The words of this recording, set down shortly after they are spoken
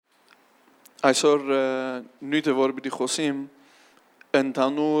Այսօր նույնը որ պիտի խոսիմ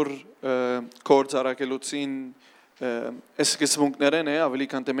ընդհանուր կորձարակելուցին այս սկզբունքներն է ավելի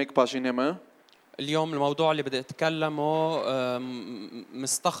քան թե մեկ բաժինեմը اليوم الموضوع اللي بدي اتكلمه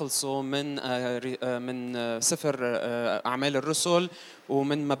مستخلصه من سفر اعمال الرسل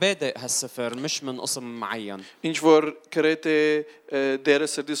ومن مبادئ هالسفر مش من قسم معين. ինչ որ կրեթե դերը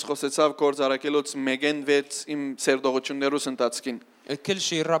սրտիս խոսեցավ կորձարակելուց մեգեն վեց իմ սերդողություններուս ընթացքին كل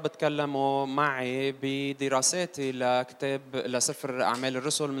شيء الرب تكلموا معي بدراساتي لسفر أعمال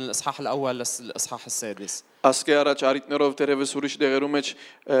الرسل من الإصحاح الأول للإصحاح السادس. Ասկե առաջ արիտներով դերևս ուրիշ դերերում մեջ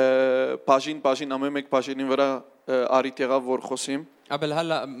բաժին ամեն մեկ բաժինին վրա արիտ եղավ որ խոսիմ. قبل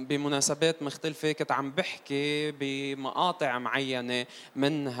هلا بمناسبات مختلفة كنت عم بحكي بمقاطع معينة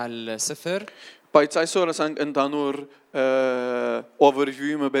من هالسفر. Բայց այսօր ասենք ընդհանուր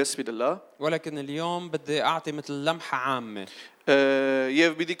overview-ը բես պիտելա. ولكن اليوم بدي أعطي مثل لمحة عامة.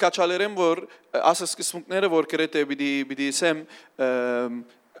 Եվ պիտի կաչալերեմ որ ասես սկզբունքները որ կրեթե պիտի ասեմ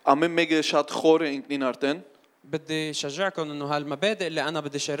ամեն մեկը շատ խոր է ինքնին արդեն بدي شجعكم انه هالمبادئ اللي انا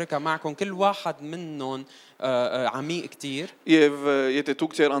بدي شاركها معكم كل واحد منهم عميق كتير. Եվ եթե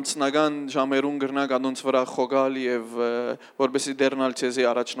դուք ձեր անձնական ժամերուն գրնակ անոնց վրա խոգալ եւ որբեսի դեռնալ ցեզի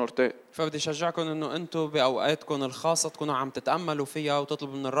առաջնորդե. فبدي شجعكم انه انتم باوقاتكم الخاصه تكونوا عم تتاملوا فيها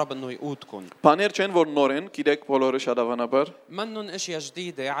وتطلبوا من الرب انه يقودكم. Բաներ չեն որ նոր են, գիտեք բոլորը շադավանաբար. منن اشياء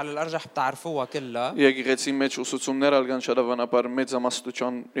جديده على الارجح بتعرفوها كلها. Եկեղեցի մեջ ուսուցումներ ալգան շադավանաբար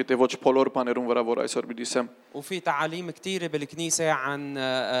մեծամասնություն, եթե ոչ բոլոր բաներուն վրա որ այսօր պիտի ասեմ. وفي تعاليم كثيره بالكنيسه عن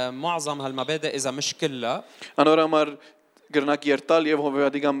معظم هالمبادئ اذا مش كلها. Անորամար գրնակ երտալ եւ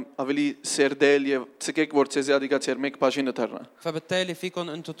հովեադիգամ ավելի սերդել եւ ցկեք որ ցեզի ադիգա ցեր մեկ բաժինը դառնա. فبالتالي فيكم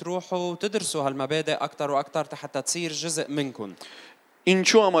انتم تروحوا وتدرسوا هالمبادئ اكثر واكثر حتى تصير جزء منكم.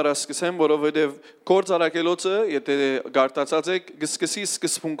 Ինչու համար ասկսեմ, որովհետեւ կորձարակելոցը, եթե գարտացած եք, գսկսի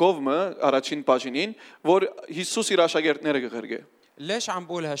սկզբունքովը առաջին բաժինին, որ Հիսուս իր աշակերտները կղրգե. ليش عم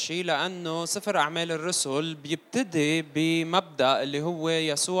بقول هالشيء؟ لأنه سفر أعمال الرسل بيبتدي بمبدأ اللي هو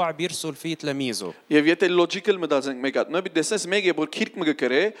يسوع بيرسل فيه تلاميذه. Եվ եթե logical մտածենք մեկ հատ, նույն դեսես մեկ է որ քիրք մը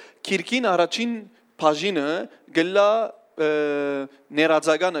կրե, քիրքին առաջին բաժինը գլա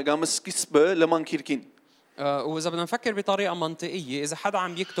ներածագանը կամ սկիզբը լման քիրքին. وإذا بدنا نفكر بطريقة منطقية، إذا حدا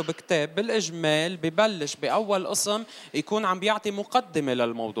عم يكتب كتاب بالإجمال ببلش بأول قسم يكون عم بيعطي مقدمة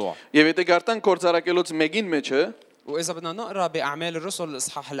للموضوع. Եվ եթե գարտան կորձարակելոց մեգին մեջը وإذا بدنا نقرأ بأعمال الرسل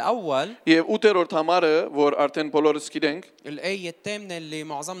الإصحاح الأول եւ 8-րդ համարը, որ արդեն բոլորս գիտենք, الآية الثامنة اللي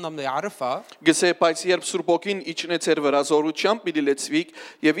معظمنا بيعرفها գսե բայց երբ Սուրբոքին իջնեց էր վրա զորությամբ պիտի լեցվիկ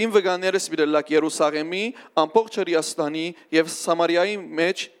եւ իմ վգաներս պիտի լակ Երուսաղեմի, ամբողջ Հրեաստանի եւ Սամարիայի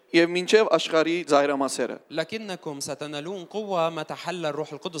մեջ եւ մինչեւ աշխարհի ծայրամասերը. لكنكم ستنالون قوة ما تحل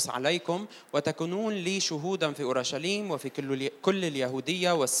الروح القدس عليكم وتكونون لي شهودا في أورشليم وفي كل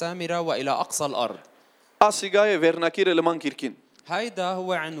اليهودية والسامرة وإلى أقصى الأرض. Ասիգա է վերնակիրը լման քիրքին. هيدا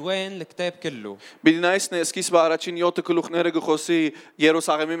هو عنوان الكتاب كله. Բիդնայսն է սկիզբը առաջին 7 գլուխները գխոսի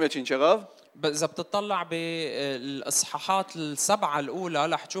Երուսաղեմի մեջ ինչ եղավ. إذا بتطلع بالإصحاحات السبعة الأولى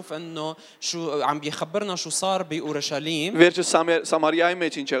رح تشوف إنه شو عم بيخبرنا شو صار بأورشليم. Վերջը Սամարիայի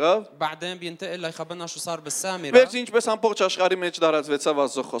մեջ ինչ եղավ. بعدين بينتقل ليخبرنا شو صار بالسامرة. Վերջը ինչպես ամբողջ աշխարհի մեջ դարածվեցավ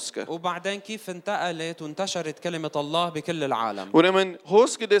Աստծո խոսքը. وبعدين كيف انتقلت وانتشرت كلمة الله بكل العالم. Ուրեմն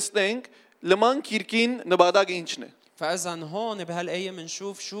հոս կդեսնենք լման քիրքին նպատակը ինչն է. فإذا هون بهالآية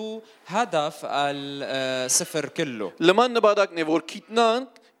منشوف شو هدف السفر كله. Լման նպատակն է որ գիտնան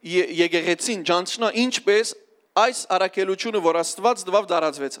եկեղեցին ճանչնա ինչպես այս արակելությունը որ Աստված դվավ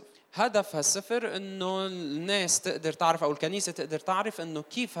դարածվեցավ. هدف هالسفر انه الناس تقدر تعرف او الكنيسه تقدر تعرف انه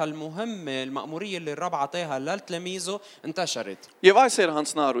كيف هالمهمه المأموريه اللي الرب عطاها لتلاميذه انتشرت. Եվ այս էր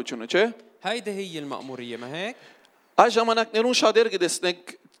հանձնարարությունը, չէ՞։ هيدي هي المأموريه ما هيك؟ Այս ժամանակներուն շատեր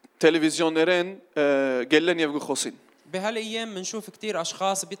կդեսնենք տելևիզիոններեն գելեն եւ գխոսին. بهالايام بنشوف كثير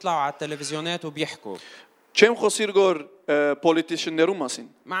اشخاص بيطلعوا على التلفزيونات وبيحكوا. Չեմ խոսիր գոր politicianներու մասին.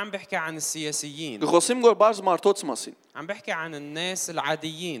 ما عم بحكي عن السياسيين. Գխոսիմ գոր բարձ մարդոց մասին. عم بحكي عن الناس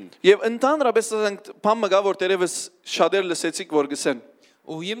العاديين. Եվ ընդհանրապես ասենք բան մգա որ դերևս շատեր լսեցիք որ գսեն.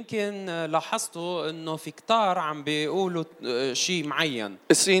 ويمكن لاحظتوا انه في كتار عم بيقولوا شيء معين.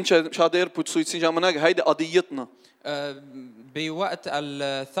 Ինչ շատեր փուցույցի ժամանակ հայդը ադիյետնա. بوقت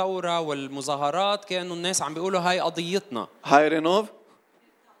الثورة والمظاهرات كانوا الناس عم بيقولوا هاي قضيتنا. Հայերենով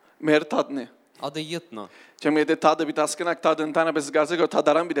մեր թադն է. قضيتنا. Չեմ եթե թադը բիտասկնակ թադը ընդհանրապես գազեգո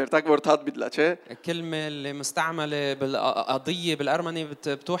թադարան բիդերտակ որ թադ բիդլա, չէ։ الكلمة اللي مستعملة بالقضية بالأرمني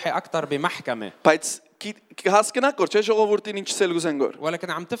بتوحي أكثر بمحكمة. Բայց հասկնաք որ չէ ժողովրդին ինչ ցել գուզեն գոր։ ولكن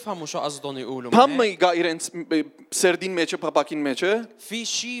عم تفهموا شو قصدهم يقولوا Փամը منيح؟ գա իրենց սերդին մեջը, փապակին մեջը, في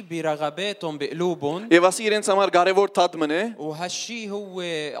شيء برغباتهم بقلوبهم եւ ասի իրենց համար կարեւոր թատ մնե, وهالشيء هو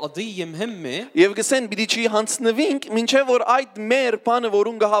قضية مهمة եւ գսեն պիտի չի հանցնվինք, մինչեւ որ այդ մեր բանը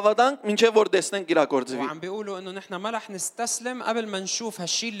որուն կհավատանք, մինչեւ որ տեսնենք իրակորձվի։ وعم بيقولوا انه نحن ما رح نستسلم قبل ما نشوف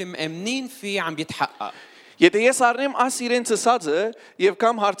هالشيء اللي مأمنين فيه عم بيتحقق. Եթե ես առնեմ աս իրենց ասածը եւ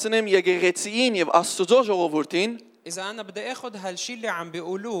կամ հարցնեմ եկեղեցիին եւ Աստծո ժողովրդին, إذا أنا بدي آخذ هالشيء اللي عم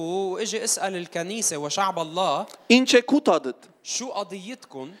بيقولوه وإجي أسأل الكنيسة وشعب الله ինչ է կուտադդ, شو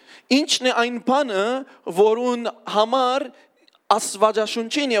قضيتكم؟ ինչն է այն բանը, որուն համար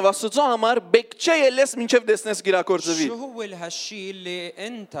Աստվածաշունչին եւ Աստծո համար բեք չէ ելես մինչեւ տեսնես իրակորձվի։ شو هو هالشيء اللي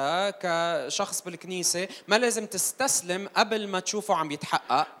أنت كشخص بالكنيسة ما لازم تستسلم قبل ما تشوفه عم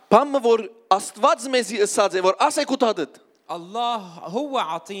يتحقق؟ Բամը որ Աստված մեզի ըսած է որ ասեք ուտադդ, الله هو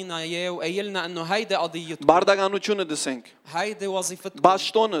عطينا إياه وقايلنا إنه هيدا قضيتكم، բարդականությունը դսենք, هيدا وظيفتكم،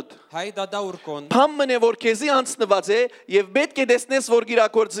 ճաշտոնդ, هيدا دوركم. բամն է որ քեզի հանցնված է եւ պետք է տեսնես որ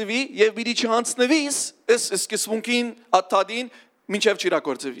իրակորձվի եւ պիտի չհանցնվիս, ըս սկզբունքին աթադին մինչեւ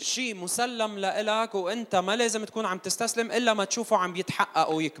չիրակորձվի։ شيء مسلم لإلك وأنت ما لازم تكون عم تستسلم إلا ما تشوفه عم يتحقق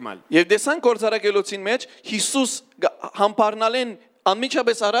ويكمل. Եվ տեսանք գործարակելոցին մեջ Հիսուս համբարնալեն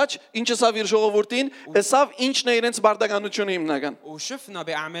անմիջապես առաջ ինչ ասավ իր ժողովրդին, ասավ ինչն է իրենց բարդականությունը հիմնական։ وشفنا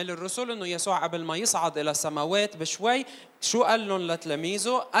بأعمال الرسل إنه يسوع قبل ما يصعد إلى السماوات بشوي شو قال لهم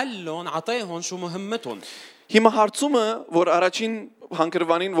لتلاميذه؟ قال لهم عطيهم شو مهمتهم. Հիմա հարցումը, որ առաջին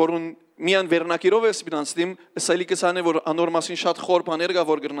հանգրվանին, որուն միան վերնակիրով է սպինանցդիմ, սայլիկսան է, որ անոր մասին շատ խոր բաներ կա,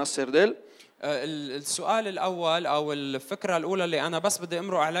 որ գրնաս սերդել, السؤال الأول أو الفكرة الأولى اللي أنا بس بدي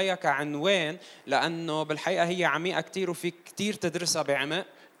أمرق عليها كعنوان لأنه بالحقيقة هي عميقة كتير وفي كتير تدرسها بعمق.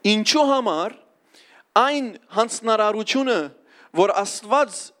 ինչու համար այն հանցնարարությունը, որ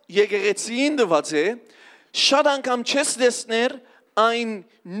Աստված եկեղեցին դված է, շատ անգամ չես տեսներ այն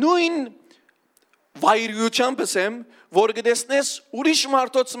նույն վայրիությամբ ասեմ, որ գտեսնես ուրիշ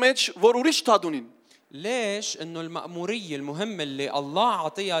մարդոց մեջ, որ ուրիշ թաթ ունին։ ليش انه المأمورية المهمة اللي الله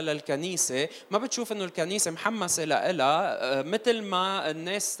عطيها للكنيسة ما بتشوف انه الكنيسة محمسة لها مثل ما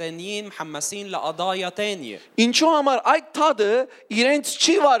الناس تانيين محمسين لقضايا تانية. Ինչու համար այդ թաթը իրենց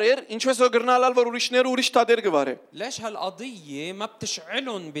չի վարեր, ինչպես որ գրնալալ որ ուրիշները ուրիշ թաթեր գվարե։ ليش هالقضية ما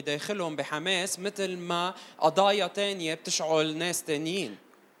بتشعلهم بداخلهم بحماس مثل ما قضايا تانية بتشعل ناس تانيين.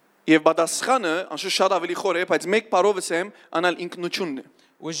 Եվ պատասխանը անշուշտ շատ ավելի խոր է, բայց մեկ բառով ասեմ, անալ ինքնությունն է։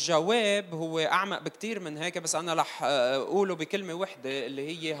 والجواب هو أعمق بكتير من هيك بس أنا رح أقوله بكلمة واحدة اللي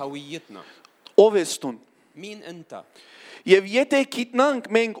هي هويتنا. Ով ես դու։ مين أنت؟ Եվ եթե գիտնանք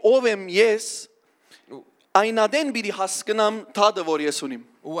մենք ով եմ ես, այնադեն պիտի հասկանամ թաթը որ ես ունիմ։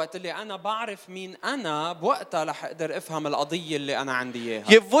 وقت اللي أنا بعرف مين أنا بوقتها رح أقدر أفهم القضية اللي أنا عندي إياها.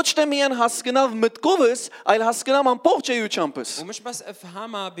 Եվ ոչ թե միան հասկանալ մտքովս, այլ հասկանամ ամբողջ էությունս։ ومش بس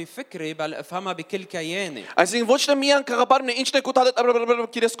أفهمها بفكري بل أفهمها بكل كياني. Այսինքն ոչ թե միան կղապարն է ինչն է կուտալը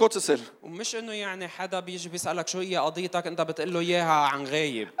կիրես կոծսել։ ومش إنه يعني حدا بيجي بيسألك شو هي قضيتك أنت بتقول له إياها عن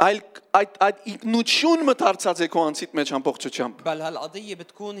غايب. Այլ այդ ինքնություն մտածած է քո անցիդ մեջ ամբողջությամբ։ بل هالقضية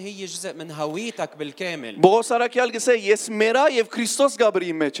بتكون هي جزء من هويتك بالكامل. Բողոս արաքյալ գսե ես մերա եւ Քրիստոս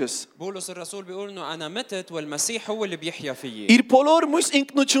գաբրի մեջս։ بولس الرسول بيقول إنه أنا متت والمسيح هو اللي بيحيا فيي. Իր բոլոր մույս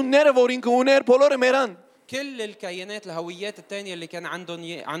ինքնությունները որ ինքը ուներ, բոլորը մերան։ كل الكيانات الهويات التانية اللي كان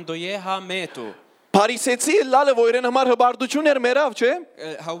عنده إياها ماتوا. Փարիսեցի լալը որ իրեն համար հբարդություն էր մերավ, չէ՞։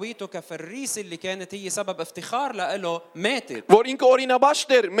 هويته كفريسي اللي كانت هي سبب افتخار له ماتت. Որ ինքը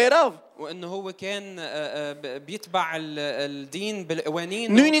օրինաբաշտ էր, մերավ։ وانه هو كان بيتبع الدين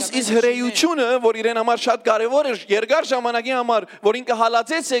بالقوانين. Նույնիսկ իսկ հրեությունը, որ իրեն համար շատ կարևոր էր, երկար ժամանակի համար, որ ինքը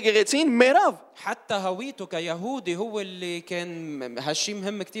հալածեց եկեղեցին, մերավ։ حتى هويته كيهودي هو اللي كان هالشيء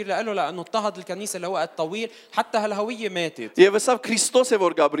مهم كتير له لانه اضطهد الكنيسه لوقت طويل حتى هالهويه ماتت. Եվ ասավ Քրիստոս է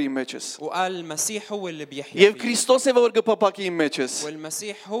որ գաբրի մեջս։ وقال المسيح هو اللي بيحيا Եվ Քրիստոս է որ գփապակի մեջս։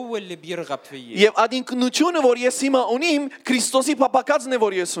 والمسيح هو اللي بيرغب فيي. Եվ ադինքնությունը որ ես հիմա ունիմ, Քրիստոսի փապակածն է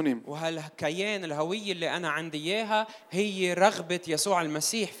որ ես ունիմ։ وهالكيان الهويه اللي انا عندي اياها هي رغبه يسوع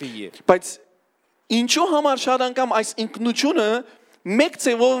المسيح فيي. Բայց ինչու համար շատ անգամ այս ինքնությունը մեկ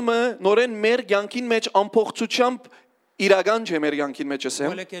ծևով նորեն մեր կյանքին մեջ ամփոխությամբ իրական չէ մեր կյանքին մեջ ասեմ։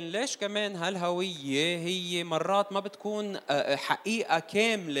 ولكن ليش كمان هالهويه هي مرات ما بتكون حقيقه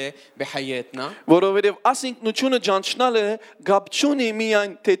كامله بحياتنا؟ Որովհետև այս ինքնությունը ճանչնալը գապչունի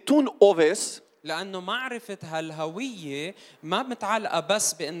միայն թե տուն ով ես, لأنه معرفة هالهوية ما متعلقة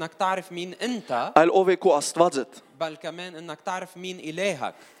بس بأنك تعرف مين أنت այլ ով է քո Աստվածդ։ بل كمان أنك تعرف مين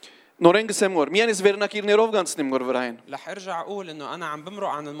إلهك. Նորեն գսեմ որ միայն ես վերնակիրներով գանցնեմ որ վրային։ رح أرجع أقول إنه أنا عم بمرق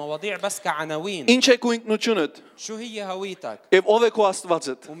عن المواضيع بس كعناوين. Ինչ է քո ինքնությունդ شو هي هويتك եւ ով է քո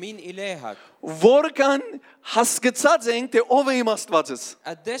Աստվածդ։ ومين إلهك որքան հասկացած ենք, թե ով է իմ Աստվածս։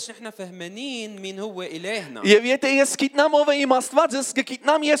 قديش نحن فهمانين مين هو إلهنا. Եվ եթե ես գիտնամ ով է իմ Աստվածս,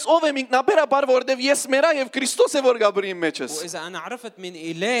 կգիտնամ ես ով եմ ինքնաբերաբար, որովհետև ես մերա եւ Քրիստոս է որ գաբրի իմ մեջս։ وإذا أنا عرفت مين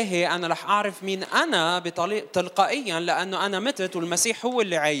إلهي أنا رح أعرف مين أنا تلقائيا لأنه أنا متت والمسيح هو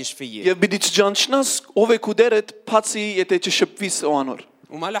اللي عايش فيي. Եվ պիտի ճանչնաս ով է քու դերդ, բացի եթե չշփվիս օանոր։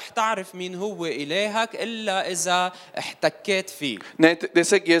 وما رح تعرف مين هو إلهك إلا إذا احتكيت فيه.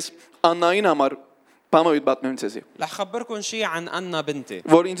 Դեսեք ես Աննային համար բամը պատմեմ ցեզի։ رح أخبركم شيء عن أنا بنتي.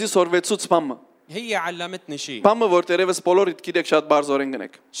 Որ ինձի սորվեցուց բամը։ هي علمتني شيء. Բամը որ դերևս բոլորիդ գիտեք շատ բարձորեն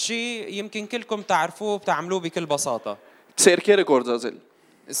գնեք։ شيء يمكن كلكم تعرفوه بتعملوه بكل بساطة. Ցերկերը կործածել։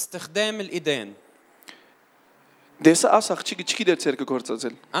 استخدام الإيدين. Դեսա ասախ չի դեր ցերկը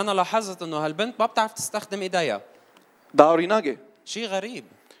կործածել։ أنا لاحظت إنه هالبنت ما بتعرف تستخدم إيديها. Դա օրինակ է։ شيء غريب.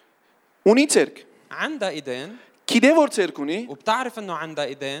 Ունի ցերկ։ عندها إيدين Գիտե որ ցերկ ունի, وبتعرف إنه عندها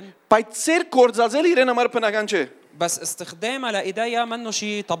إيدين բայց ցերկ կործածել իրեն համար բնական չէ։ بس استخدامها لإيديها منه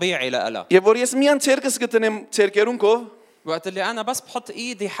شيء طبيعي لها. Եվ որ ես միան ցերկս գտնեմ ցերկերուն կով, وقت اللي أنا بس بحط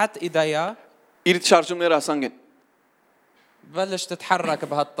إيدي حت إيديها իր շարժումները ասանք են։ بلش تتحرك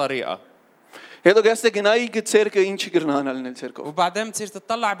بهالطريقة. Հետո գաստե գնայի ցերկը ինչի գրնանալն ցերկով։ وبعدين بتصير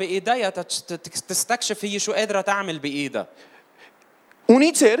تطلع بإيديها تستكشف هي شو قادرة تعمل بإيدها.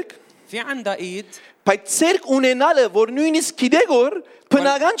 Ունի ցերկ, في عندها إيد բայց ցերկ ունենալը որ նույնիսկ գիտե որ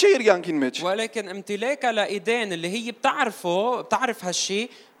բնական չէ իր յանքին մեջ։ ولكن امتلاكها لإيدين اللي هي بتعرف هالشيء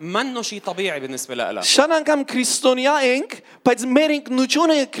منه شيء طبيعي بالنسبة لها. Շան անգամ քրիստոնյա ենք, բայց մեր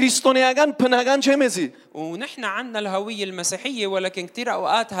ինքնությունը քրիստոնեական բնական չէ մեզի։ ونحن عندنا الهوية المسيحية ولكن كتير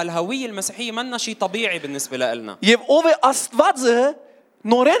أوقات هالهوية المسيحية منها شيء طبيعي بالنسبة لنا. Եվ ով է Աստվածը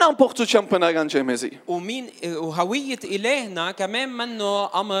նորեն ամբողջությամբ բնական չէ մեզի։ وهوية إلهنا كمان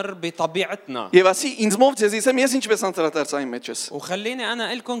منه أمر بطبيعتنا. Եվ ասի ինձ մով ձեզ եմ ես ինչպես անդրադարձային մեջ ես։ وخليني أنا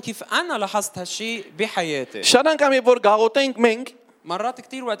أقول لكم كيف أنا لاحظت هالشيء بحياتي. Շան անգամ է որ գաղութենք մենք, مرات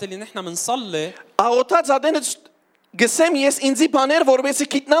كتير وقت اللي نحن منصلي աղոթած ադենը գսեմ ես ինձի բաներ, որովհետեւ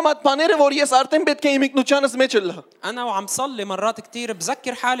գիտնամ այդ բաները, որ ես արդեն պետք է իմ ինքնությանս մեջ լա։ أنا وعم صلي مرات كتير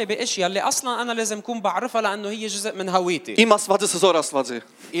بذكر حالي بأشياء اللي أصلاً أنا لازم أكون بعرفها لأنه هي جزء من هويتي. Իմ Աստվածը սոր Աստված է։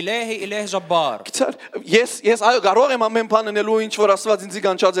 إلهي إله جبار. Ես այո կարող եմ ամեն բան անելու ինչ որ Աստված ինձի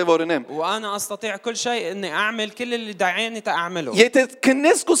կանչած է որ անեմ։ وأنا أستطيع كل شيء إني أعمل كل اللي دعاني تأعمله. Եթե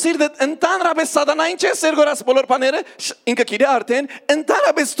քնես կուսիրդ ընդանրապես սատանային չէ սերգորած բոլոր բաները, ինքը գիտե արդեն,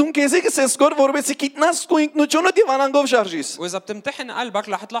 ընդանրապես դու քեզի կսես գոր որովհետեւ գիտնաս քո ինքնությունը դիվանանգով շարժիս։ وإذا بتمتحن قلبك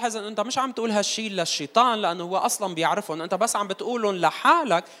رح تلاحظ إنه أنت مش عم تقول هالشيء للشيطان لأنه هو أصلاً بيعرفهم، أنت بس عم بتقولهم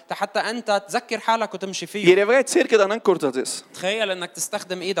لحالك حتى أنت تذكر حالك وتمشي فيه. Երևի ցերկը դանանք կործածես։ تخيل إنك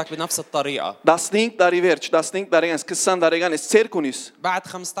تستخدم إيدك بنفس الطريقة. 15 տարի վերջ, 15 տարեկան, 20 տարեկան ես ցերկ ունիս։ بعد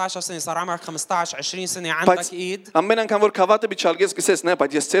 15 سنة صار عمرك 15 20 سنة عندك إيد. Ամեն անգամ որ քավատը բիչալգես կսես, նե,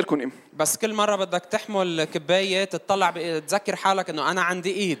 բայց ես ցերկ ունիմ։ بس كل مرة بدك تحمل كباية تطلع تذكر حالك إنه أنا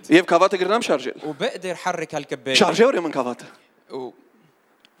عندي إيد. Եվ քավատը գրնամ շարժել։ وبقدر حرك هالكباية. Շարժե ուրեմն քավատը։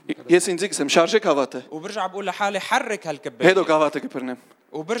 Ես ինձ կսեմ շարժե քավատը։ وبرجع بقول لحالي حرك هالكباية. Հետո քավատը կբռնեմ։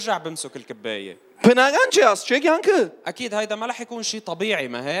 وبرجع بمسك الكباية. Բնական չէ աս, չէ կյանքը։ أكيد هيدا ما رح يكون شيء طبيعي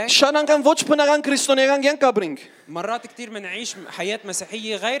ما هيك؟ Շան անգամ ոչ բնական քրիստոնեական կյանք կաբրինք։ مرات كتير منعيش حياة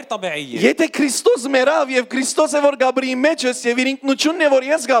مسيحية غير طبيعية. Եթե Քրիստոս մեռավ եւ Քրիստոս է որ գաբրի մեջս եւ իր ինքնությունն է որ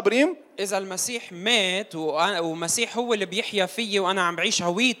ես գաբրիմ, إذا المسيح مات ومسيح هو اللي بيحيا فيي وأنا عم بعيش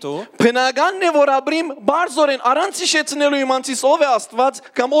هويته. բնականն է որ աբրիմ բարձորեն առանց իշեցնելու իմանցից ով է Աստված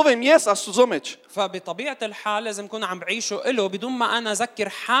կամ ով եմ ես Աստծո մեջ։ فبطبيعة الحال لازم كون عم بعيشه إله بدون ما أنا أذكر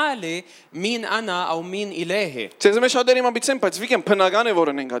حالي مين أنا أو مين إلهي. Ձեզ մեջ շատերի մաբիցեն, բայց վիկեն բնական է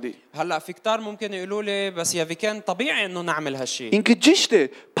որ ունենք ադի։ هلا في كتار ممكن يقولوا لي بس يا فيكان طبيعي إنه نعمل هالشيء. Ինքը ճիշտ է,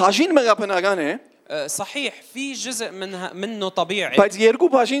 բաժին մեղա բնական է, صحيح في جزء منه طبيعي. բայց երկու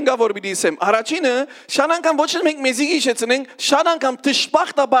բաժին կա որ պիտի ասեմ։ Առաջինը, շան անգամ ոչ թե մենք մեզի իշեցնենք, շան անգամ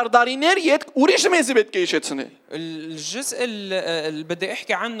դժբախտաբար դարիներ իդ ուրիշը մեզի պետք է իշեցնի։ الجزء اللي بدي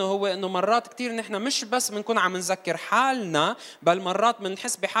احكي عنه هو انه مرات كتير نحن مش بس بنكون عم نذكر حالنا بل مرات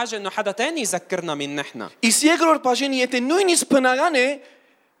بنحس بحاجه انه حدا تاني يذكرنا مين نحن. Իսկ երկրորդ բաժինը եթե նույնիսկ բնական է,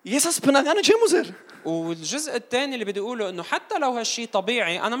 ես as բնականը չեմ ուզեր։ والجزء الثاني اللي بدي اقوله انه حتى لو هالشيء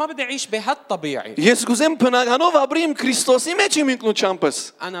طبيعي انا ما بدي اعيش بهالطبيعي. Ես գուզեմ բնականով ապրիմ Քրիստոսի մեջ իմ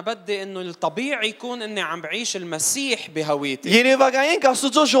ինքնությունս։ انا بدي انه الطبيعي يكون اني عم بعيش المسيح بهويتي. Երևակայենք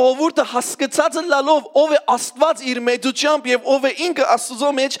Աստծո ժողովուրդը հասկացած լալով ով է Աստված իր մեծությամբ եւ ով է ինքը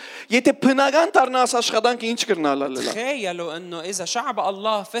Աստծո մեջ, եթե բնական դառնաս աշխատանքը ինչ կրնալալ։ تخيلوا انه اذا شعب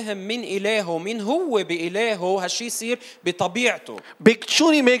الله فهم مين الهه ومين هو بإلهه هالشيء يصير بطبيعته.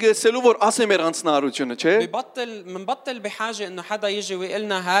 Բեկչունի մեկը ասելու որ ասեմ էր անցնարությունը, չէ։ منبطل بحاجه انه حدا يجي ويقول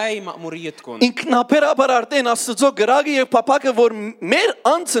لنا هاي مأموريتكم. Ինքնաբերաբար արդեն Աստծո գրագը եւ փապակը որ մեր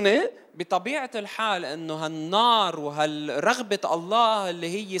անցն է, بطبيعة الحال انه هالنار وهالرغبة الله اللي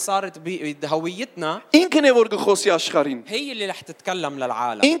هي صارت بهويتنا Ինքն է որ գխոսի աշխարհին։ هي اللي رح تتكلم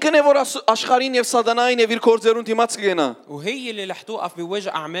للعالم، Ինքն է որ աշխարհին եւ սատանային եւ իր կորձերուն դիմաց կգենա։ وهي اللي رح توقف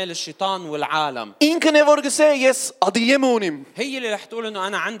بوجه اعمال الشيطان والعالم، Ինքն է որ գսե ես ադիեմ ունիմ։ هي اللي رح تقول انه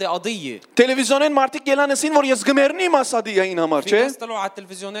انا عندي قضية. Տելևիզիոնեն մարդիկ գելանեսին որ ես գմերնիմ ասադիային համար, في չէ՞։ ناس طلعوا على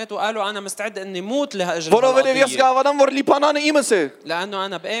التلفزيونات وقالوا انا مستعد اني موت لاجل Որովհետեւ ես هالقضية، գավադամ որ Լիբանանը իմս է։ لانه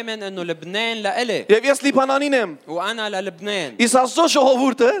انا بآمن انه لبنان لإلي Եվ ես Լիբանանին եմ։ وانا للبنان، Իսկ Աստծո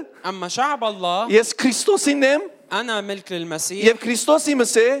ժողովուրդը اما شعب الله ես Քրիստոսին եմ انا ملك للمسيح եւ Քրիստոսի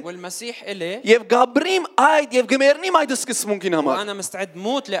իմս է والمسيح إلي، եւ գաբրիմ այդ եւ գմերնիմ այդ սկսմունքին համար։ وانا مستعد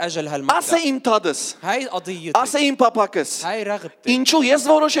موت لاجل Ասե هالمبدأ. իմ տադս, هاي قضيتي، ասե իմ papakas։ هاي رغبتي. Ինչու ես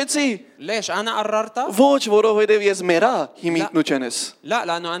որոշեցի։ ليش انا قررتها؟ Ոչ, որովհետեւ ես մերա հիմիկնուչենես։ لا،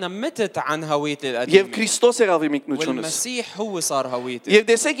 لانه انا متت عن هويتي Եվ القديمة Քրիստոս եղավ հիմիկնությունս։ والمسيح هو صار هويتي. Եվ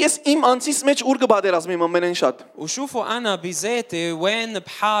տեսեք ես իմ անձիս մեջ ուր կբادرազմեմ ամենեն շատ։ وشوفوا انا بذاتي وين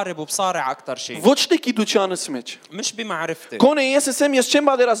بحارب وبصارع اكثر شيء، Ոչ թե գիտությանս մեջ։ مش بمعرفتي. Գոնե ես ասեմ ես չեմ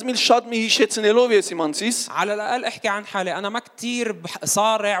բادرազմիլ շատ մի հիշեցնելով ես իմ անձիս, على الاقل احكي عن حالي، انا ما كثير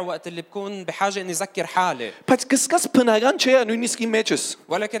صارع وقت اللي بكون بحاجه اني اذكر حالي، բայց կսկաս բնական չէ նույնիսկ իմ մեջս։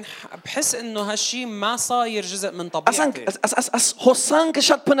 ولكن بحس انه هالشيء ما صاير جزء من Ասանք طبيعتي. հոսանքը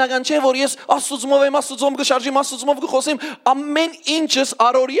շատ բնական չէ որ ես Աստծոյով եմ, Աստծոյով կշարժիմ, Աստծոյով կխոսեմ, ամեն ինչս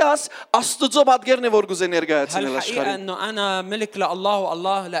արորիաս Աստծո պատկերն է որ գուզե ներկայացնել هالحقيقة աշխարհին։ انه انا ملك لله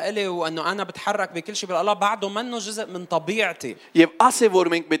والله لإلي وانه انا بتحرك بكل شيء بالله بعده منه جزء من طبيعتي، Եվ ասե որ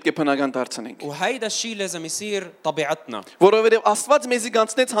մենք պետք է բնական դարձնենք։ وهيدا الشيء لازم يصير طبيعتنا، Որովհետև Աստված մեզի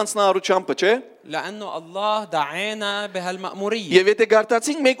կանցնեց հանձնարարությամբ, չէ՞։ لانه الله دعانا بهالمأمورية. Եվ եթե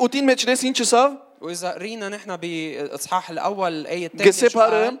գարտացինք մեկ ուտին մեջնես ինչ ասավ։ واذا قرينا نحن باصحاح الاول الايه الثانيه شو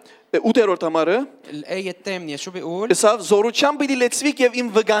Գսեպարը قال؟ 8-րդ համարը الايه الثامنه شو بيقول؟ ասավ զորությամբ պիտի լեցվիք եւ իմ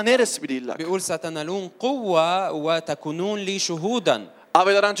վգաներս պիտի լակ։ بيقول ستنالون قوه وتكونون لي شهودا.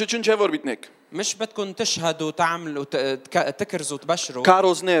 Ավելարանչություն չէ որ միտնեք։ مش بدكم تشهدوا وتعملوا تكرزوا وتبشروا،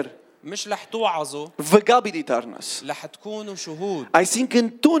 Կարոզներ مش رح توعظوا، վգա պիտի դառնաս։ رح تكونوا شهود. Այսինքն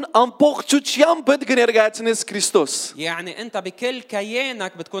դուն ամբողջությամբ պետք կներկայացնես Քրիստոս։ يعني انت بكل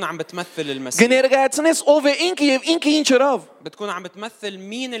كيانك بتكون عم بتمثل المسيح، Կներկայացնես ով է ինքը եւ ինքը ինչ հրավ։ بتكون عم بتمثل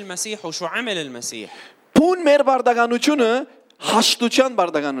مين المسيح وشو عمل المسيح. Փուն մեր բարդականությունը հաշտության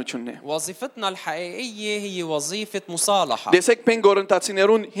բարդականությունն է։ وظيفتنا الحقيقيه هي وظيفه مصالحه. Դեսեք Պեն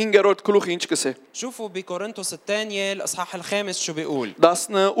Կորինթացիներուն 5-րդ գլուխը ինչ կսե։ شوفوا بكورنثوس الثانيه الاصحاح الخامس شو بيقول.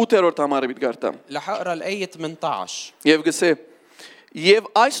 18-րդ համարը պիտի գարտամ։ رح اقرا الايه 18. Եվ գսե Եվ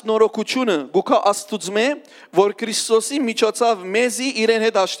այս նորոգությունը գուքա Աստուծմե, որ Քրիստոսի միջոցով մեզի իրեն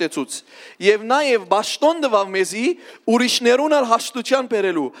հետ հաշտեցուց, եւ նաեւ ճաշտոն տվավ մեզի ուրիշներուն ալ հաշտության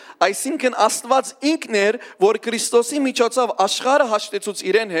բերելու, այսինքն Աստված ինքն էր, որ Քրիստոսի միջոցով աշխարհը հաշտեցուց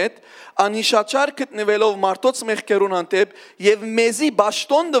իրեն հետ, անհիշաչար գտնվելով մարդոց մեղքերուն հանդեպ եւ մեզի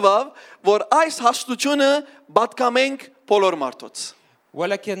ճաշտոն տվավ, որ այս հաշտությունը պատկամենք բոլոր մարդոց։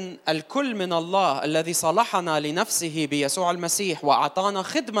 ولكن الكل من الله الذي صالحنا لنفسه بيسوع المسيح وأعطانا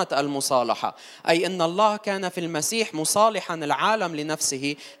خدمة المصالحة، أي أن الله كان في المسيح مصالحا العالم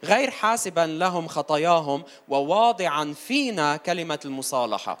لنفسه غير حاسبا لهم خطاياهم وواضعا فينا كلمة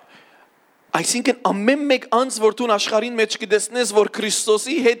المصالحة. Այսինքն ամեն մեկ անձ որ դու աշխարհին մեջ կդեսնես որ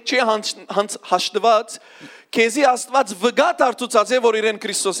Քրիստոսի հետ չի հաշտված քեզի Աստված վգա դարձուցած է որ իրեն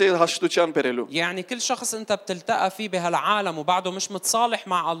Քրիստոսի հետ հաշտության բերելու يعني كل شخص انت بتلتقى فيه بهالعالم وبعده مش متصالح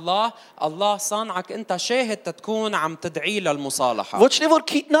مع الله، الله صانعك انت شاهد تكون عم تدعي للمصالحة، ոչ թե որ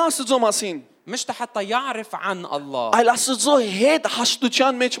քիտնա Աստծո մասին مش حتى يعرف عن الله այլ Աստծո հետ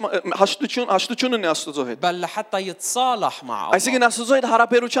հաշտության մեջ հաշտությունն է Աստծո հետ بل لحتى يتصالح مع الله، այսինքն Աստծո հետ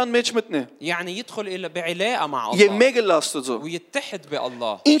հարաբերության մեջ մտնե يعني يدخل بعلاقة مع եւ الله մեկը լա Աստծո ويتحد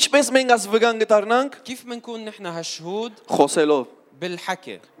بالله. ինչպես մենք աս վգան գտարնանք كيف منكون نحن هالشهود؟ խոսելով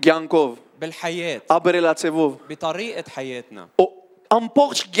بالحكي، կյանքով بالحياة، աբերելացեվով بطريقة حياتنا.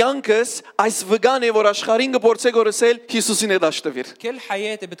 ամբողջ կյանքս այս վգան է որ աշխարհին գործե գործել Հիսուսին հետ աշտվիր كل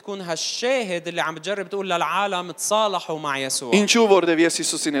حياتي بتكون هالشاهد اللي عم بتجرب تقول للعالم تصالحوا مع يسوع. ինչու որտեվ ես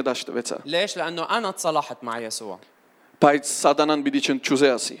Հիսուսին հետ աշտվեցա ليش؟ لأنه أنا تصالحت مع يسوع. բայց սատանան պիտի չուզե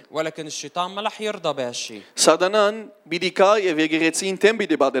ասի ولكن الشيطان ما رح يرضى بهالشيء. սատանան պիտի կա եւ եկեղեցին դեմ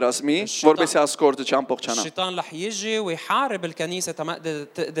պիտի բادرազմի որովհետեւ ասկորդը չամփոխանա الشيطان رح يجي ويحارب الكنيسة تما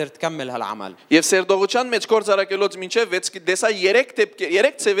تقدر تكمل هالعمل. եւ սերդողության մեջ գործարակելոց մինչեւ 6 դեսա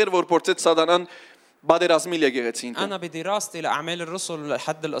 3 ծևեր որ փորձեց սատանան բادرազմիլ եկեղեցին أنا بدراستي لأعمال الرسل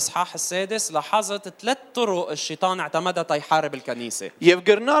لحد الإصحاح السادس لاحظت 3 طرق الشيطان اعتمدها تيحارب الكنيسة. եւ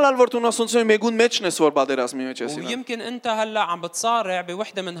գրնալ ալ որ տունասոնցը մեգուն մեջն ես որ բادرազմի մեջ ես ويمكن أنت هلا عم بتصارع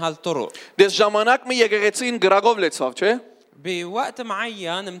بوحدة من هالطرق. դες ժամանակ մի եկեղեցին գրագով լեցավ չէ بوقت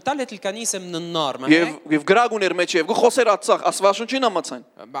معين امتلت الكنيسة من النار، ما هيك؟ Եվ գրագ ուներ մեջ եւ խոսեր ածախ աստվածաշունչին համացան։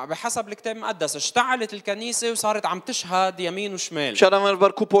 بحسب الكتاب المقدس اشتعلت الكنيسة وصارت عم تشهد يمين وشمال.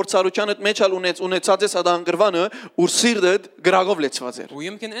 Շարամարբար քու փորձառությանդ մեջ ալ ունեցած ես ադան գրվանը ուր սիրտդ գրագով լեցված էր։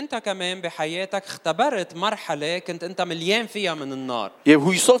 ويمكن انت كمان بحياتك اختبرت مرحلة كنت انت مليان فيها من النار. Եվ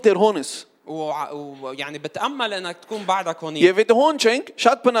հույսով դեր հոնես։ ويعني بتأمل انك تكون بعدك هونيك. Եվ այդ հոն չենք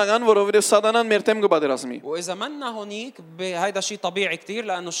շատ բնական, որովհետեւ սատանան մեր թեմ կբادرազմի։ واذا منا هونيك هيدا شيء طبيعي كتير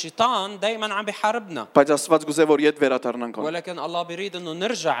لانه الشيطان دائما عم بيحاربنا. Բայց Աստված գուզե որ իդ վերադառնանք։ ولكن الله بيريد انه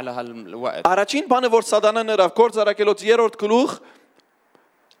نرجع لهالوقت. Առաջին բանը որ սատանան նրավ կորցարակելոց 3-րդ գլուխ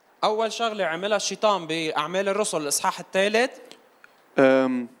اول شغله عملها الشيطان باعمال الرسل الاصحاح الثالث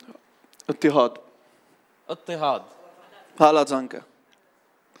اتحاد اضطهاد. հալածանքը։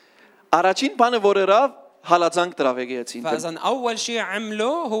 Առաջին բանը որ երավ հալածանք դրավ եկեցին։ فاذا اول شيء عمله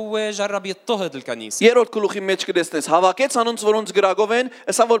هو جرب يضطهد الكنيسه. Երրորդ գլուխի մեջ կդեսնես հավաքեց անոնց որոնց գրագով են,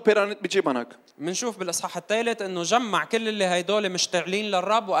 ասա որ փերանիտ միջի բանակ։ منشوف بالاصحاح الثالث انه جمع كل اللي هيدول مشتغلين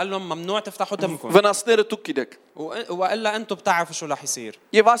للرب وقال لهم ممنوع تفتحوا تمكم Վնասները դուք գիտեք։ والا انتم بتعرفوا شو رح يصير.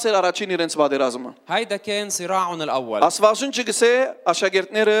 Եվ ասել առաջին իրենց բادرազմը։ هيدا كان صراعهم الاول. Աստվածունչը գսե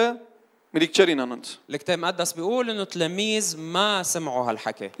աշակերտները միրիկչերին անոնց։ الكتاب المقدس بيقول انه تلاميذ ما سمعوا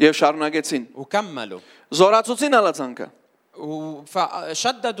هالحكي Եվ շարունակեցին։ وكملوا Զորացուցին հալածանքը։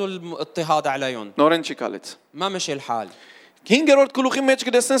 فشددوا الاضطهاد عليهم. Նորեն չի կալեց։ ما مشي الحال. 5-րդ գլուխի մեջ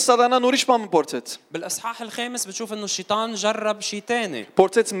կդեսնես սատանան ուրիշ բան փորձեց։ بالاصحاح الخامس بتشوف انه الشيطان جرب شيء ثاني.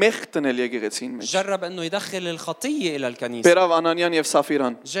 Փորձեց մեղ տնել եկեղեցին մեջ։ جرب انه يدخل الخطيه الى الكنيسه. Բերավ Անանյան եւ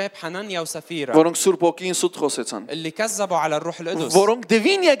Սաֆիրան, جاب حنانيا وسفيرة որոնք Սուրբ Օքին սուտ խոսեցան։ اللي كذبوا على الروح القدس Որոնք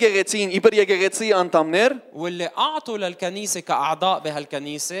դվին եկեղեցին, իբր եկեղեցի անդամներ, واللي اعطوا للكنيسه كاعضاء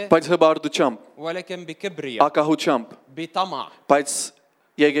بهالكنيسه բայց հբարդությամբ, ولكن بكبرياء ակահությամբ, بطمع. բայց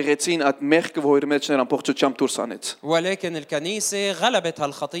եկեղեցին այդ մեղքը որ մեջ նրան փոխչությամբ դուրս անեց։ ولكن الكنيسه غلبت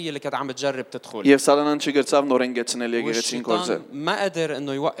هالخطيه اللي كانت عم بتجرب تدخل. Եվ սատանան չգրծավ նորեն գեցնել եկեղեցին կորձը։ والشيطان ما قدر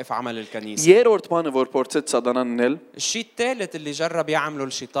انه يوقف عمل الكنيسه. Երրորդ բանը որ փորձեց սատանան անել, الشيء الثالث اللي جرب يعمله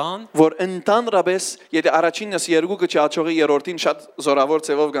الشيطان որ ընդանրապես, եթե առաջինս երկուքը չաճողի երրորդին շատ զորավոր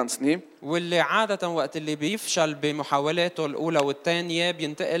ծևով գանցնի, واللي عادة وقت اللي بيفشل بمحاولاته الأولى والثانية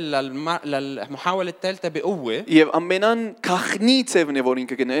بينتقل للمحاولة الثالثة بقوة. եւ ամենան քախնի ծևն է որ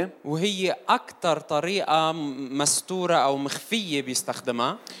ինքը գնե, وهي أكثر طريقة مستورة أو مخفية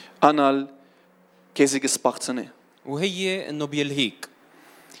بيستخدمها. անալ քեզի կսպաղցնե։ وهي إنه بيلهيك.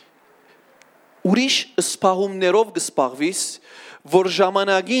 Ուրիշ սպաղումներով կսպաղվիս, որ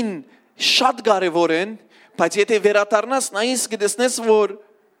ժամանակին շատ կարևոր են, բայց եթե վերադառնաս նայես կտեսնես որ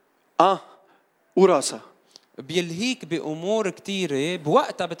ուրասա بيلهيك بأمور كتيرة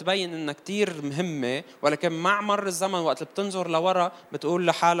بوقتها بتبين إنها كتير مهمة، ولكن مع مر الزمن وقت اللي بتنظر لورا بتقول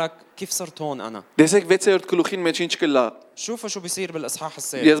لحالك كيف صرت هون أنا. դեսեք 6-րդ գլուխին մեջ ինչ կլա։ شوفوا شو بيصير بالإصحاح Ես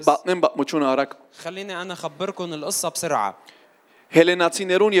السادس. բատնեմ բացմությունը արագ։ خليني أنا أخبركم القصة بسرعة.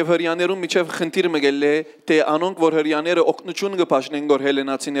 Հելենացիներուն եւ հрьяաներուն միջև խնդիրը մգել է, թե անոնք որ հрьяաները օգնություն կփաշնեն գոր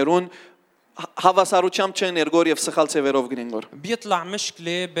հելենացիներուն հավասարությամբ չեն երգոր եւ սխալ ծևերով գնեն։ بيطلع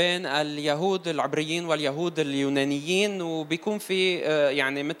مشكلة بين اليهود العبريين واليهود اليونانيين وبيكون في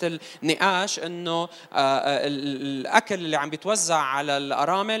يعني مثل نقاش إنه الأكل اللي عم بيتوزع على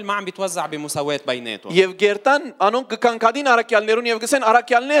الأرامل ما عم بيتوزع بمساواة بيناتهم. Եվ գերտան անոնք կկանքադին արաքյալներուն եւ գսեն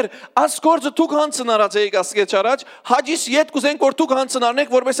արաքյալներ, աս կորձը դուք հանցնարած եք ասկեչ առաջ, հաջիս յետ կուզենք որ դուք հանցնարնեք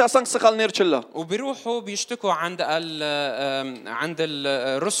որպես ասանք սխալներ չլա։ وبيروحوا بيشتكوا عند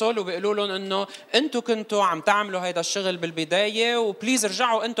الرسل وبيقولوا لهم انه انتم كنتوا عم تعملوا هيدا الشغل بالبدايه وبليز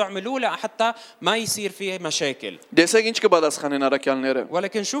ارجعوا انتم اعملوا له حتى ما يصير فيه مشاكل. Դեսեք ինչ կպատասխանեն արաքյալները։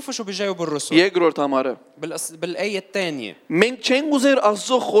 ولكن شوفوا شو بيجاوبوا الرسل Երկրորդ համարը։ بالايه الثانيه. Մենք չենք ուզեր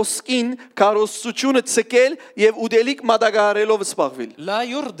Աստծո խոսքին կարոսությունը ցկել եւ ուդելիք մատակարարելով սպաղվել։ لا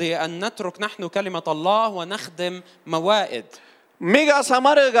يرضي ان نترك نحن كلمه الله ونخدم موائد. Մեկ աս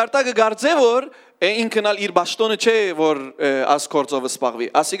համարը գարտակը գարձե որ ինքնալ իր ճշտոնը չէ որ ասկորձով սպաղվի։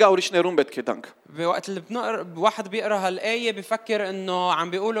 Ասիգա ուրիշներուն պետք է տանք։ بوقت اللي واحد بيقرا هالايه بفكر انه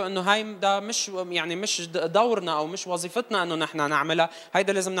عم بيقولوا انه هاي ده مش دورنا او مش وظيفتنا انه نحن نعملها،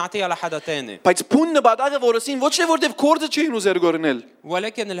 هيدا لازم نعطيها لحدا ثاني. Բայց փունը բադագը որսին ոչ թե որտեվ կորձը չէին ուզեր գորնել։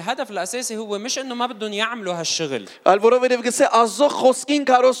 ولكن الهدف الاساسي هو مش انه ما بدهم يعملوا هالشغل، Այլ որովհետև գսե Աստծո խոսքին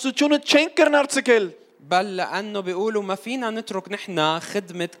կարոսությունը չեն կրնարցկել։ بل لأنه بيقولوا ما فينا نترك نحن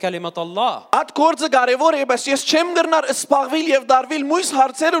خدمة كلمة الله. Այդ գործը կարևոր է, բայց ես չեմ գրնար սպաղվել եւ դարվել մույս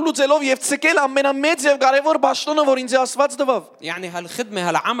հարցերը լուծելով եւ ցկել ամենամեծ եւ կարևոր ճաշտոնը, որ ինձ Աստված տվավ։ يعني هالخدمة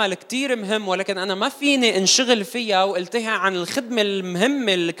هالعمل كتير مهم، ولكن أنا ما فيني انشغل فيها والتهي عن الخدمة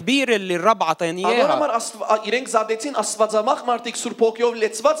المهمة الكبيرة اللي الرب عطاني إياها. Անորոմար իրենք զադեցին Աստվածամախ մարդիկ, Սուրբ Հոգիով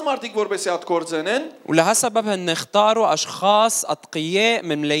լեցված մարդիկ, որովհետեւ այդ գործ անեն։ ولهالسبب هن اختاروا أشخاص أتقياء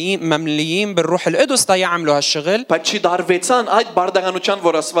ممليين بالروح القدس تيعملوا هالشغل. Բայց չի դարվեցան այդ բարդականության,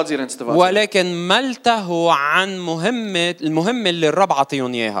 որ Աստված իրենց տված։ ولكن ما التهوا عن المهمة اللي الرب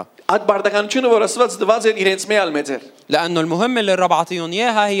عطيهم إياها. Այդ բարդականությունը, որ Աստված տված էր, իրենց մեալ մեծ էր։ لأنه المهمة اللي الرب عطيهم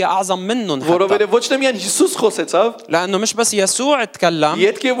إياها هي أعظم منهم حتى. Որովհետեւ ոչ թե միայն Հիսուս խոսեցավ, لأنه مش بس يسوع تكلم،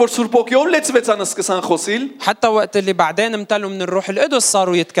 յետք որ Սուրբ Հոգիով լեցվեցան սկսան խոսիլ, حتى وقت اللي بعدين امتلوا من الروح القدس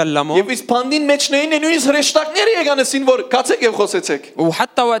صاروا يتكلموا. եւ իսկ բանդին մեջնային նույնիսկ հրեշտակները եկանեցին, որ կացեք եւ խոսեցեք։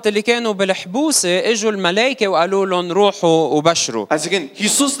 وحتى وقت اللي كانوا بالحبوسة اجوا الملائكة وقالوا لهم روحوا وبشروا. Այսինքն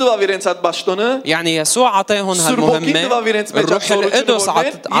Հիսուս տվավ իրենց այդ ճաշտոնը, يعني يسوع عطاهم هالمهمة، الروح القدس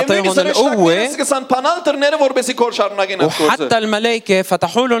عطاهم القوة، սկսան փանալ դռները, որպեսզի կոր շարունակեն այդ وحتى գործը։ الملائكة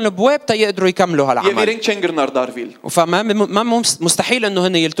فتحوا لهم الابواب تيقدروا يكملوا Եվ هالعمل. իրենք չեն գրնար դարվել։ فما مستحيل انه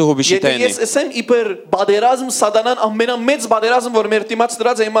هن يلتهوا بشيء Եթե ثاني. ես ասեմ իբր բادرազմ սատանան ամենամեծ բادرազم որ մեր դիմաց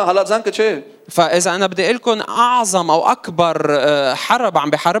դրած է հիմա հալածանքը չէ։ فإذا أنا بدي أقول لكم أعظم أو أكبر حرب عم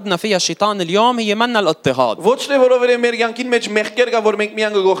بحاربنا فيها الشيطان اليوم هي منا الاضطهاد. Ոչ թե որովհետեւ մեր յանքին մեջ մեղքեր կա, որ մենք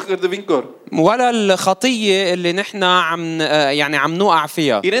միան գողկրդվինք կոր։ ولا الخطية اللي نحن عم نوقع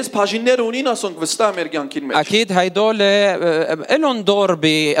فيها. Իրենց բաժինները ունին ասոնք վստահ մեր յանքին մեջ։ أكيد هيدول إلهم دور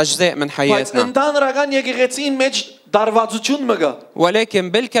بأجزاء من Բայց حياتنا. ընդհանրական եկեղեցին մեջ դարվածություն մգա։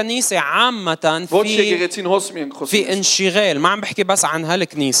 ولكن بالكنيسة عامة Ոչ եկեղեցին հոս միենք في խոսում։ انشغال، ما عم بحكي بس عن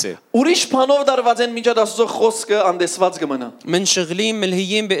هالكنيسة. Ուրիշ բանով դարված են միջա դասո խոսքը անդեսված կմնա։ منشغلين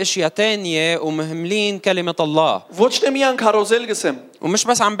ملهيين بأشياء تانية ومهملين كلمة الله. Ոչ թե միան քարոզել գսեմ։ ومش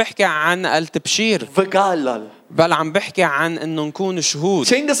بس عم بحكي عن التبشير، Վգալալ։ بل عم بحكي عن انه نكون شهود.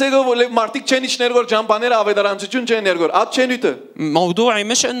 Չեն գսեգով որ մարդիկ չեն իջներ որ ջամբաները ավետարանչություն չեն ներգոր։ Այդ չեն ուտը։ موضوعي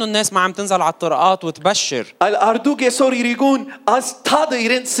مش انه الناس ما عم تنزل على الطرقات وتبشر، Այլ արդուք այսօր իրիկուն այս թադը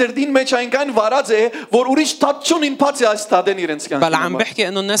իրենց սրդին մեջ այնքան վարած է, որ ուրիշ թադ չունին բացի այս թադեն իրենց بل عم կյանքում։ بحكي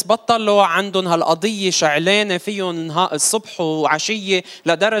انه الناس بطلوا عندهم هالقضية شعلانة فيهم الصبح وعشية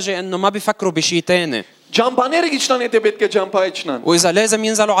لدرجة انه ما بيفكروا بشيء تاني. Ջամբաները գիչնան եթե պետք է ջամբայ չնան։ واذا لازم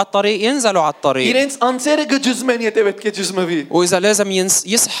ينزلوا على الطريق ينزلوا على الطريق، Իրենց անձերը գջզմեն եթե պետք է ջզմվի։ واذا لازم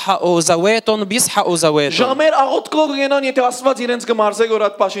يسحقوا زواتهم بيسحقوا زواتهم، Ժամեր աղոթքով գնան եթե Աստված իրենց կմարզե որ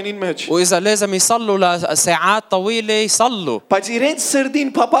այդ պաշինին մեջ։ واذا لازم يصلوا لساعات طويلة يصلوا. Բայց իրենց սրդին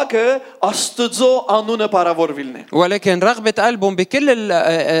փապակը Աստծո անունը բարավորվիլն է։ ولكن رغبة قلبهم بكل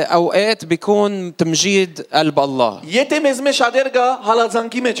الأوقات بيكون تمجيد قلب الله. Եթե մեզ մեջ շատեր կա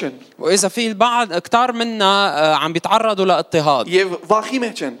հալածանքի մեջ են وإذا في البعض كتار منا عم بيتعرضوا لاضطهاد եւ վախի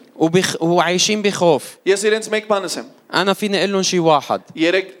մեջ են։ وعايشين بخوف. Ես իրենց մեկ բան ասեմ։ أنا فيني أقول لهم شيء واحد.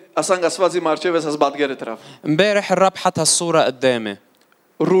 Երեք ասանք Աստվածի մարչեվս աս բադգերը դրավ։ امبارح الرب حط هالصورة قدامي،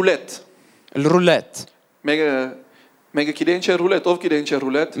 Ռուլետ։ الرولات. Մեկը գիտե ինչ է ռուլետ, ով գիտե ինչ է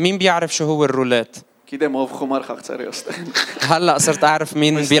ռուլետ։ مين بيعرف شو هو الرولات؟ Գիտեմ ով խոմար խաղցարի ոստեն։ هلا صرت أعرف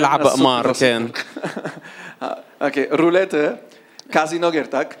مين بيلعب قمار كان. Okay, ռուլետը կազինո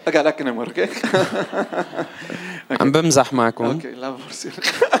գերտակ, ագալակ նեմ okay։ عم بمزح معكم. Okay, լավ որսի։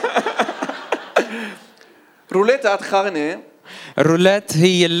 Ռուլետը at խաղն է, الرولات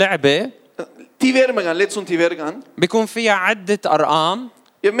هي اللعبة տիվեր մգան, լեցուն տիվեր կան, بيكون فيها عدة أرقام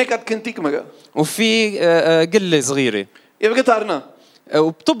եւ մեկ at քնտիկ մգա։ وفي قلة صغيرة Եվ գտարնա,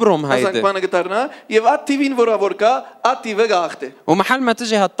 وبتبرم ասանք هيدي، բանը գտարնա, եւ at տիվին որ կա, at տիվը գախտե։ ومحل ما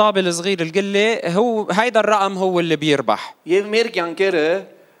تجي هالطابة الصغير القلة هو هيدا الرقم هو اللي بيربح. Եվ մեր կյանքերը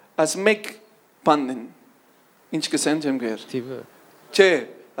as մեկ բանն ինչ կսեն ջեմ գեր։ Չէ,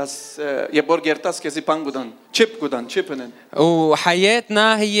 as եբոր գերտաս քեզի բան գուտան, չիպն են։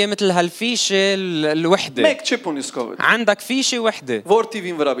 وحياتنا هي مثل هالفيشة الوحدة، Մեկ չիպ ունիս կովդ։ عندك فيشة وحدة Որ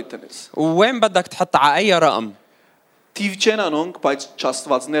տիվին վրա բիտնես։ ووين بدك تحط على أي رقم. Տիվ չեն անոնք, բայց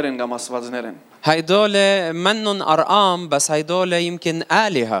չաստվածներ են կամ աստվածներ են։ هيدول منن أرقام بس هيدول يمكن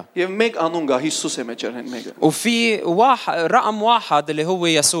آلهة. Եվ մեկ անուն գա Հիսուս է մեջ են մեկը։ وفي رقم واحد اللي هو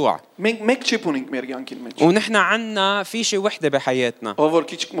يسوع. Մենք մեկ չիպ ունենք մեր կյանքին մեջ։ ونحن عنا فيشة وحدة بحياتنا. Ով որ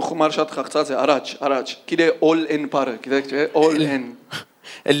քիչ խմար շատ խաղացած է, առաջ, գիտե all in parը, գիտեք չէ, all in։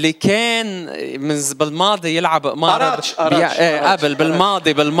 اللي كان بالماضي يلعب قمار قبل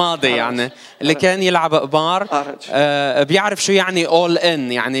بالماضي يعني اللي كان يلعب قمار بيعرف شو يعني all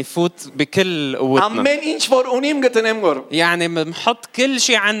in، يعني يفوت بكل قوتنا. Ամեն ինչ որ ունիմ գտնեմ գոր։ يعني بنحط كل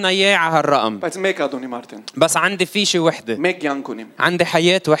شيء عنا اياه على هالرقم. Բայց մեկ ադոնի մարտեն։ بس عندي فيشة وحدة، Մեկ կյանք ունիմ։ عندي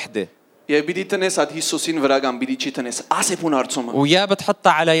حياة وحدة. Եվ պիտի տնես այդ Հիսուսին վրա կամ պիտի չի տնես։ Ասեփուն արծումը։ ويا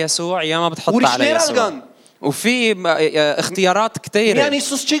بتحطها على يسوع يا ما بتحطها على ուրիշներ يسوع. ալգան։ وفي اختيارات Միան كثيرة،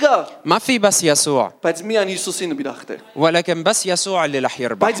 Հիսուս չի գա, ما في بس يسوع، բայց միան Հիսուսին պիտի ախտե։ ولكن بس يسوع اللي رح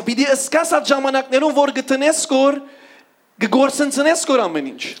يربح. Բայց պիտի ըսկաս այդ ժամանակներում որ գտնես կոր գգործընծնես կոր ամեն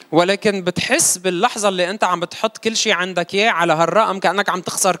ինչ։ ولكن بتحس باللحظة اللي أنت عم بتحط كل شيء عندك إياه على هالرقم كأنك عم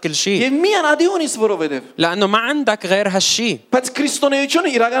تخسر كل شيء، Եվ միան ադիոնից որովհետև։ لأنه ما عندك غير هالشيء. Բայց քրիստոնեությունը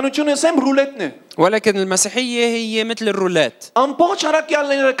իրականությունը սեմ ռուլետն է։ ولكن المسيحية هي مثل الرولات. Ամբողջ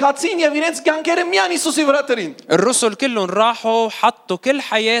արակյալները կացին եւ իրենց կյանքերը միան Հիսուսի վրա տրին։ الرسل كلهم راحوا حطوا كل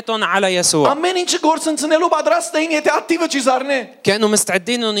حياتهم على يسوع. Ամեն ինչը գործընծնելու պատրաստ էին, եթե ակտիվը չի զառնե։ كانوا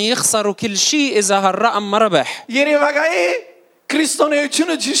مستعدين انه يخسروا كل شيء اذا هالرقم ما ربح. Երևակայի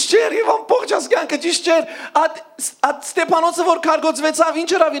քրիստոնեությունը ճիշտ չէր եւ ամբողջ ազգանքը ճիշտ չէր։ Այդ Ստեփանոսը որ կարգոծվեցավ,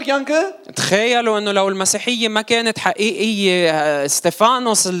 ինչ էր իր կյանքը։ تخيلوا انه لو المسيحية ما كانت حقيقية،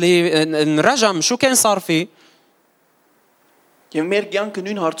 استفانوس اللي انرجم شو كان صار فيه؟ Եվ մեր կյանքը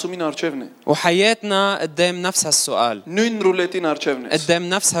նույն հարցումին արժևն է։ وحياتنا قدام نفس هالسؤال، Նույն ռուլետին արժևն է։ قدام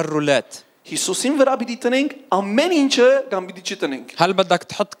نفس هالرولات. Հիսուսին վրա պիտի տնենք ամեն ինչը կամ պիտի չտնենք։ هل بدك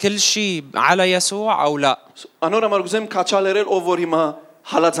تحط كل شيء على يسوع او لا؟ Անոր համար ուզեմ քաչալերել ով որ հիմա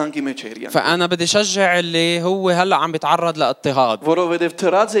հալածանքի մեջ է իր կյանքը։ فانا بدي شجع اللي هو هلا عم بيتعرض لاضطهاد، Որովհետև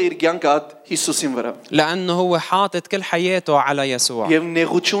թրած է իր կյանքը այդ Հիսուսին վրա։ لانه هو حاطط كل حياته على يسوع. Եվ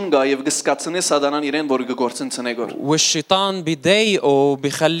նեղություն կա եւ գսկացնե սատանան իրեն որ գործընծնե գոր։ والشيطان بيضايقه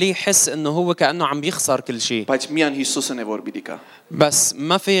وبيخليه يحس انه هو كانه عم بيخسر كل شيء. Բայց միան Հիսուսն է որ պիտի կա։ بس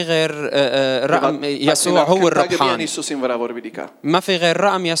ما في غير رقم يسوع هو الربحان، Հիսուսին վրա որ պիտի կա։ ما في غير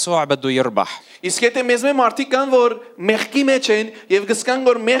رقم يسوع بده يربح. Իսկ եթե մեզ մարդիկ կան որ մեղքի մեջ են եւ գսկան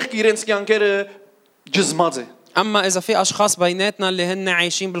որ մեղք իրենց կյանքերը ջզմած է։ اما اذا في اشخاص بيناتنا اللي هن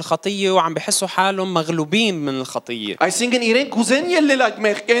عايشين بالخطيه وعم بحسوا حالهم مغلوبين من الخطيه، Այսինքն իրենք կուզեն ելնել այդ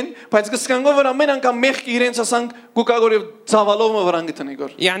մեղքեն, բայց գսկան որ ամեն անգամ մեղք իրենց ասանք գուկագոր եւ ցավալով վրան գտնի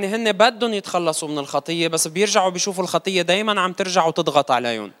գոր։ يعني هن بدهم يتخلصوا من الخطيه بس بيرجعوا بيشوفوا الخطيه دائما عم ترجع وتضغط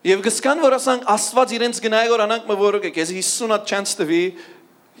عليهم. Եվ գսկան որ ասանք Աստված իրենց գնայ որ անանք մը որ քեզ 50 chance տվի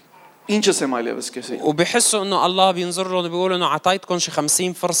ինչս եմ այլևս քեզ։ وبحسوا انه الله بينظر لهم وبيقول انه اعطيتكم شي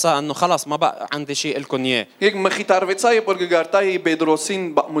 50 فرصه انه خلص ما بقى عندي شيء لكم اياه. Եկ մխիտարվեցա եւ որ գարտայի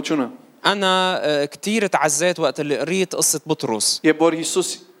Պետրոսին բամությունը։ انا كثير تعزيت وقت اللي قريت قصه بطرس. Եվ որ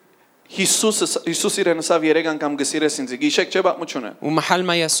Հիսուս իրեն ասավ 3 անգամ գսիրես ինձ։ Գիշեք չէ բամությունը։ ومحل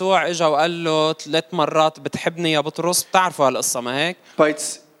ما يسوع اجى وقال له 3 مرات بتحبني يا بطرس، بتعرفوا هالقصه ما هيك؟ Բայց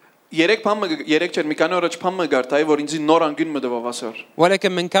 3 չեր մի քանի օրը չփամը գարտայի որ ինձ նոր անգին մդվավ ասոր։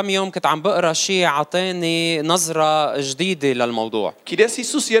 ولكن من كم يوم كنت عم بقرا شيء عطاني نظره جديده للموضوع. Գիտես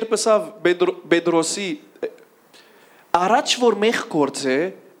Հիսուս երբ ասավ Պետրոսի առաջ որ մեղ գործե,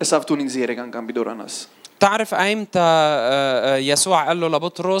 ասավ դու ինձ 3 անգամ բիդորանաս։ تعرف ايمتى يسوع قال له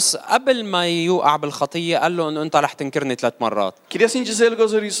لبطرس قبل ما يوقع بالخطيه قال له انه انت رح تنكرني 3 مرات. Գիտես ինչ զել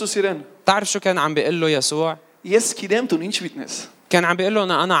գոզոր Հիսուս իրեն։ تعرف شو كان عم بيقول له يسوع؟ Ես գիտեմ դու ինչ վիտնես։ كان عم بيقول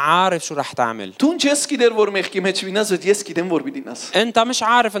له انا عارف شو رح تعمل. Դու ես գիտեր որ մեղքի մեջ վինաս, ես գիտեմ որ բիդինաս։ انت مش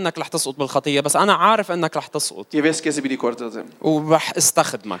عارف انك رح تسقط بالخطيه بس انا عارف انك رح تسقط Եվ ես քեզ պիտի կործածեմ։ ورح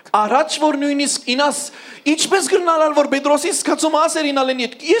استخدمك. Առաջ որ նույնիսկ ինաս ինչպես գրնալալ որ Պետրոսի սկացում ասեր ինալեն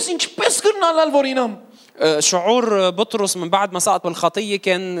ես ինչպես գրնալալ որ ինամ։ شعور بطرس من بعد ما سقط بالخطيه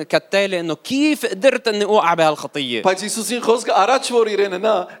كان كالتالي انه كيف قدرت اني اوقع بهالخطيه. Բայց Հիսուսին խոսքը առաջ որ իրենը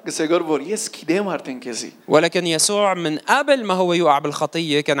նա գսեգոր որ ես գիտեմ արդեն քեզի։ ولكن يسوع من قبل ما هو يوقع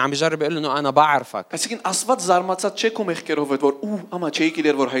بالخطيه كان عم بيجرب يقول له انه انا بعرفك. Այսինքն Աստված զարմացած չէ քո մեղքերով որ اما չէի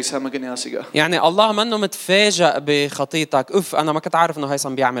գիտեր որ հայսամը գնի ասիգա։ يعني الله منه متفاجئ بخطيتك، اف انا ما كنت عارف انه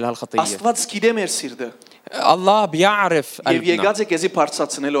هيثم بيعمل هالخطيه. Աստված գիտե մեր սիրտը։ الله بيعرف Եվ قلبنا եկած է քեզի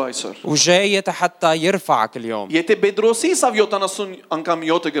բարձրացնելու այսօր։ وجاي حتى يرفعك اليوم. Եթե Պետրոսի սավ 70 անգամ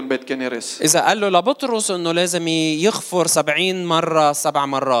 7 գն պետք է ներես։ إذا قال له لبطرس إنه لازم يغفر 70 مرة 7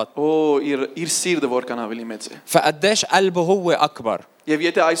 مرات، իր սիրտը որքան ավելի մեծ է։ فقديش قلبه هو أكبر. Եվ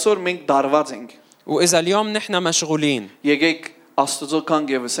եթե այսօր մենք դարված ենք, وإذا اليوم نحن مشغولين եկեք Աստծո կանգ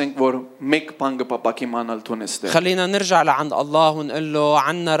եւ ասենք որ մեկ բան կպապակի մանալ տունեստե։ خلينا نرجع لعند الله ونقول له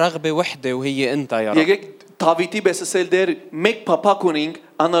عنا رغبة وحدة وهي أنت يا رب. Եկեք Դավիթի բեսել դեր մեկ փապակ ունենք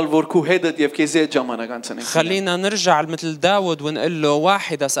անալ որ քու հետդ եւ քեզի ժամանակ անցնենք։ خلينا نرجع مثل داود ونقول له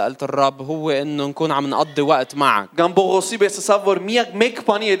واحدة سألت الرب هو إنه نكون عم نقضي وقت معك. Կամ Բողոսի բեսավ որ միակ մեկ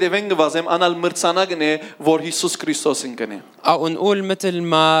բանի հետևեն գվազեմ անալ մրցանակն է որ Հիսուս Քրիստոսին կնե։ أو نقول مثل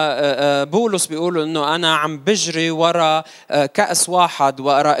ما بولس بيقولوا إنه أنا عم بجري ورا كأس واحد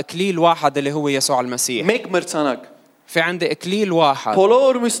ورا إكليل واحد اللي هو يسوع المسيح. Մեկ մրցանակ։ في عندي إكليل واحد.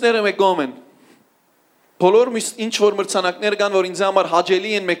 Բոլոր մյուսները մեկ գոմեն։ Բոլոր ինչ որ մրցանակներ կան, որ ինձ համար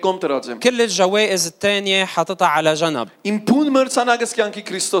հաճելի են, մեկ կողմ դրած եմ։ كل الجوائز الثانية حاططها على جنب. Իմ բուն մրցանակս կյանքի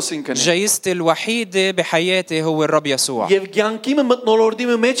Քրիստոսին կնի։ جايزتي الوحيدة بحياتي هو الرب يسوع. Եվ կյանքիմը մտնոլորտի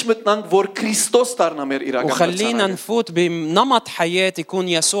մեջ մտնանք, որ Քրիստոս դառնա մեր իրական وخلينا մրցանակը։ نفوت بنمط حياة يكون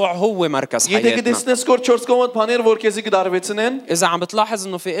يسوع هو مركز Եթե حياتنا. գտեսնես որ 4 կողմդ բաներ, որ քեզի կդարվեցնեն, إذا عم بتلاحظ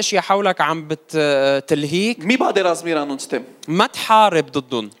إنه في أشياء حولك عم بتلهيك մի բادرազմիր անոնց դեմ։ ما تحارب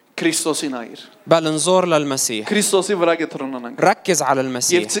ضدهم Քրիստոսին այր։ بل انظر للمسيح. Քրիստոսի վրա կտրոնանանք։ ركز على Եվ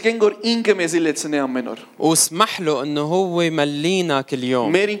المسيح ցկենք որ ինքը մեզի լեցնի ամեն օր։ واسمح له إنه هو يملينا كل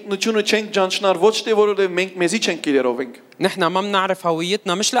يوم. Մեր ինքնությունը չենք ճանչնար ոչ թե որովհետև մենք մեզի չենք իրերով ենք, نحن ما بنعرف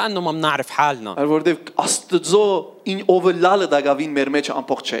هويتنا مش لأنه ما بنعرف حالنا այլ որովհետև Աստծո ին ով լալը դակավին մեր մեջ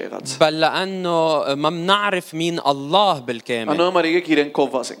ամբողջ է եղած։ بل لأنه ما بنعرف مين الله بالكامل. Անոնց համար եկեք իրեն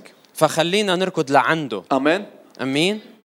կովվասենք։ فخلينا نركض لعنده. Ամեն։ أمين.